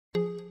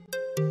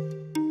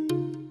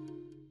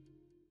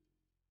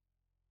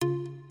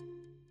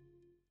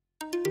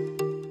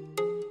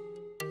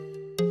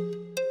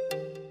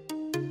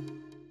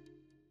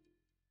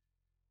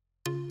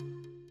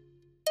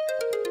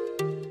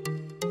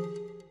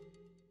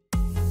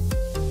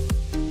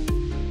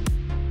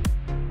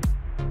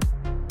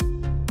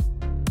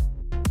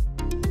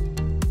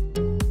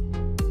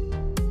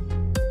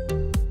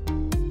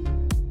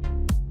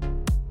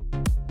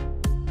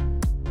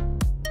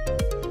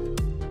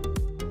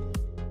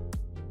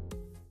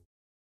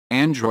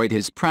Android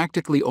is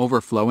practically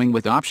overflowing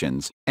with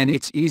options, and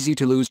it's easy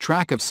to lose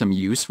track of some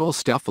useful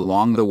stuff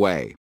along the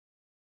way.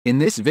 In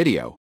this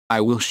video, I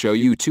will show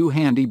you 2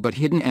 handy but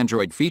hidden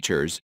Android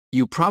features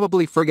you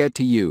probably forget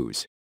to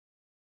use.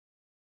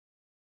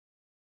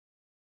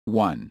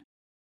 1.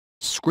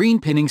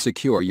 Screen pinning.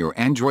 Secure your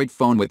Android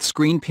phone with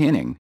screen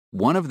pinning.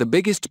 One of the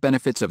biggest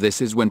benefits of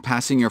this is when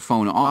passing your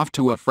phone off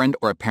to a friend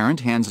or a parent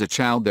hands a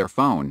child their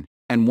phone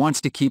and wants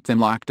to keep them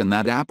locked on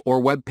that app or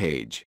web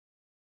page.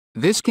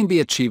 This can be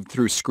achieved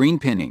through screen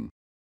pinning.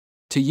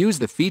 To use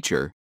the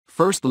feature,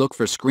 first look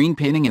for screen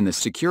pinning in the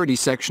security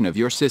section of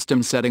your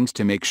system settings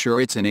to make sure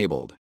it's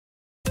enabled.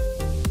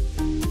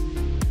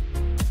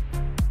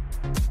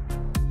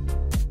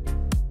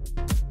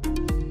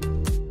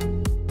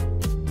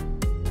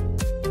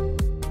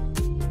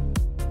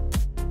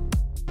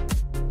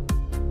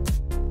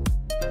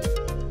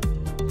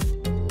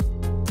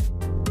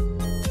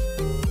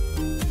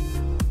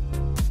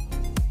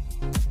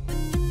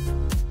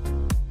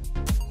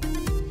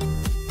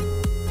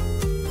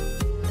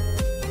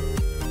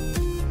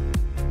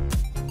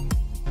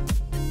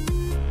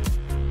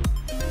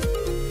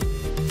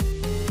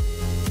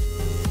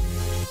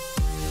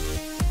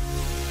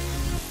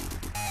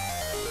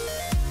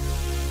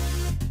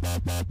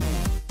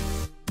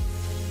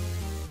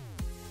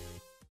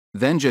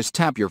 Then just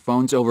tap your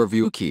phone's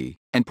overview key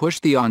and push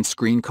the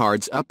on-screen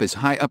cards up as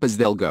high up as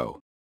they'll go.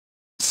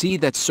 See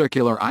that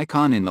circular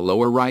icon in the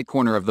lower right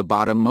corner of the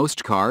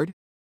bottom-most card?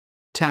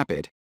 Tap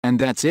it, and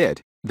that's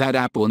it. That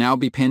app will now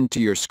be pinned to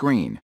your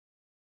screen.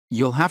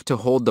 You'll have to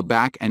hold the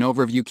back and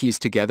overview keys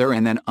together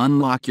and then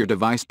unlock your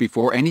device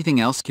before anything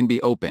else can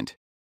be opened.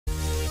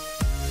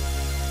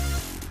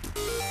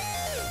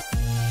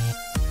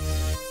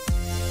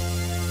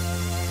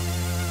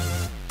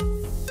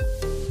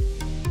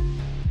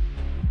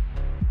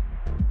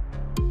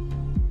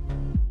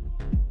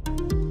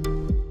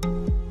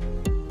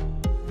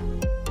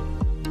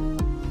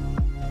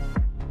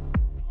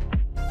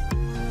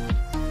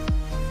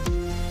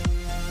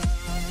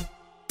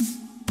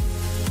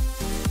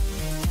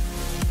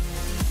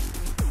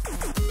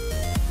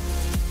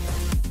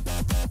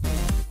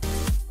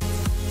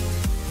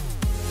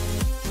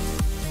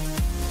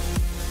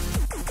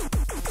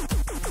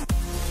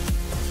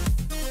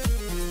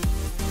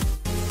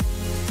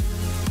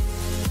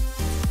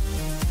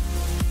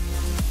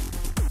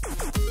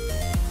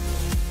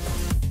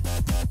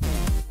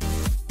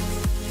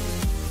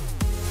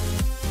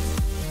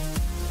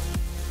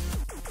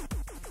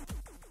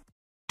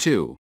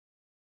 2.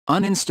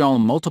 Uninstall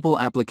multiple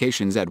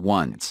applications at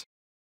once.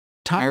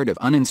 Tired of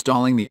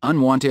uninstalling the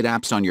unwanted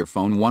apps on your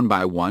phone one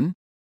by one?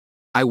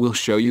 I will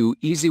show you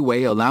easy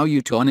way allow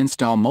you to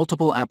uninstall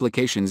multiple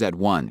applications at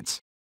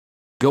once.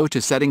 Go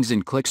to Settings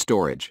and click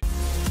Storage.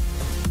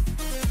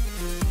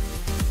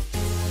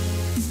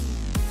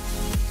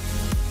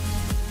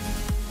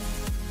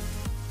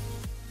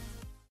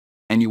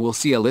 And you will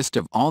see a list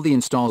of all the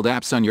installed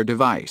apps on your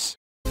device.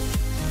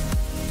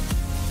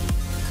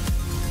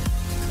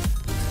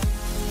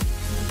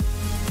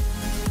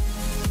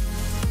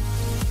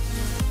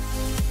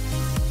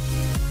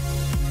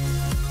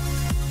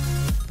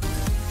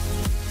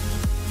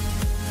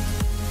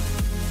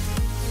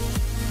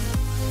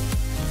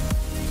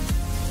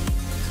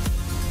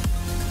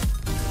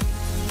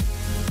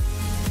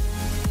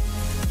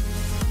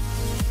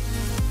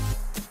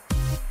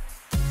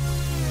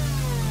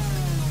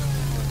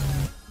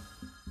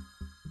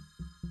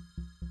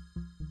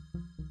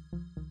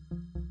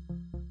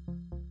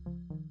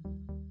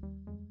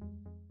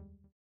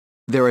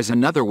 There is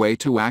another way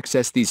to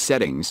access these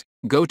settings.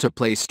 Go to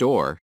Play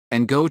Store,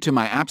 and go to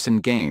My Apps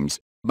and Games,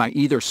 by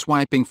either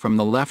swiping from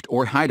the left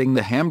or hiding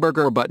the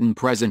hamburger button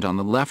present on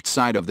the left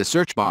side of the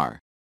search bar.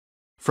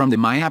 From the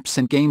My Apps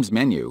and Games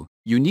menu,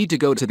 you need to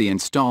go to the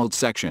Installed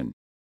section.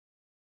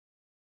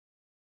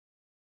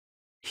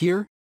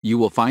 Here, you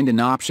will find an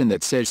option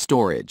that says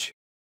Storage.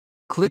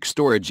 Click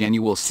Storage and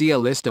you will see a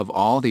list of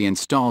all the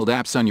installed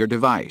apps on your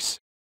device.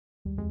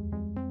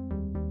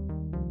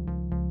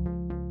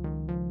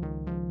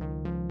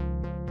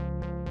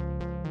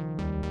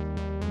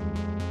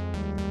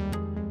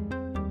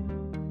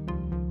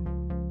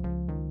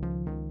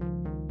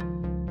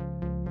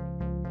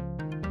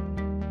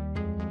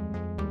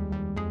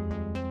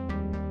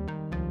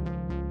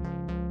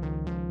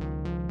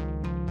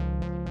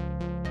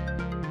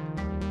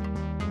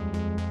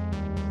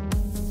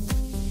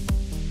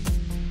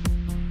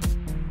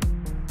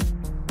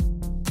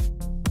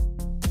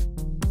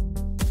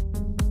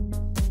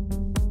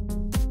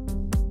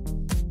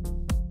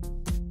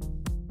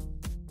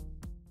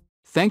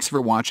 Thanks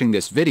for watching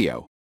this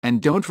video,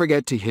 and don't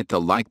forget to hit the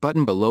like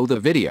button below the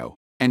video,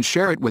 and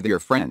share it with your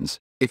friends.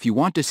 If you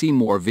want to see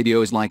more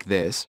videos like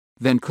this,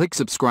 then click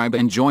subscribe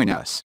and join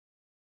us.